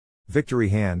Victory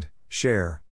hand,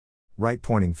 share. Right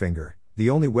pointing finger, the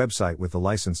only website with the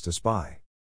license to spy.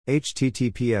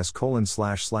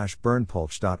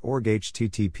 https://burnpulch.org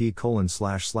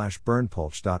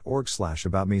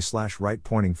http://burnpulch.org/about-me/right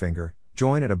pointing finger.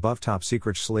 Join at above top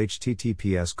secret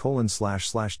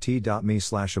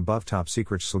https://t.me/above top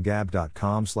secret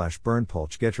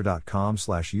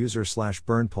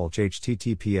gabcom/burnpulch.getter.com/user/burnpulch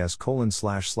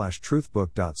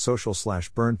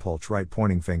https://truthbook.social/burnpulch right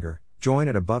pointing finger. Join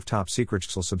at above top secret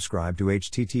subscribe to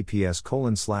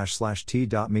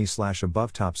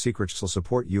https://t.me/above top secret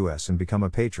support us and become a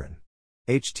patron.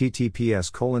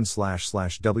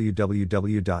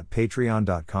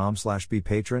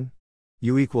 https://www.patreon.com/bepatron.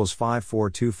 U equals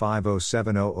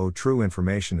 542507000. True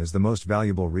information is the most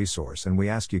valuable resource, and we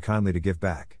ask you kindly to give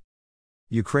back.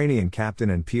 Ukrainian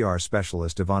captain and PR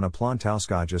specialist IVANA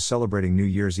PLONTOWSKAJA celebrating New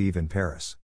Year's Eve in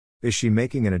Paris. Is she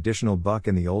making an additional buck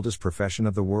in the oldest profession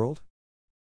of the world?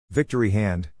 Victory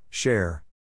hand, share.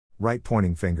 Right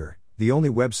pointing finger, the only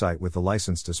website with the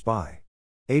license to spy.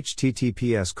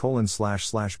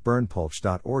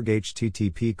 https://burnpulch.org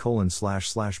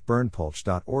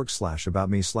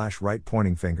http://burnpulch.org/about-me/right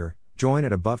pointing finger. Join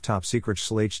at above top secret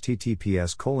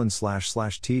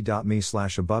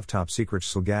https://t.me/above top secret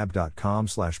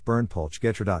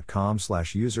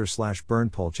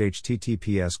gab.com/burnpulch.getter.com/user/burnpulch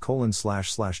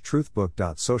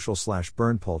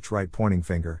https://truthbook.social/burnpulch right pointing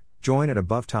finger. Join at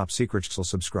above top secret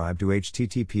subscribe to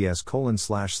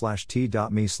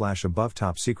https://t.me/above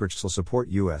top secret support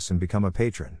us and become a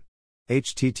patron.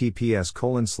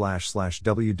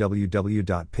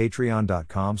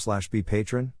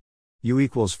 https://www.patreon.com/bepatron. U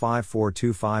equals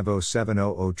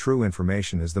 542507000. True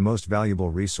information is the most valuable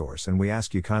resource, and we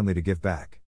ask you kindly to give back.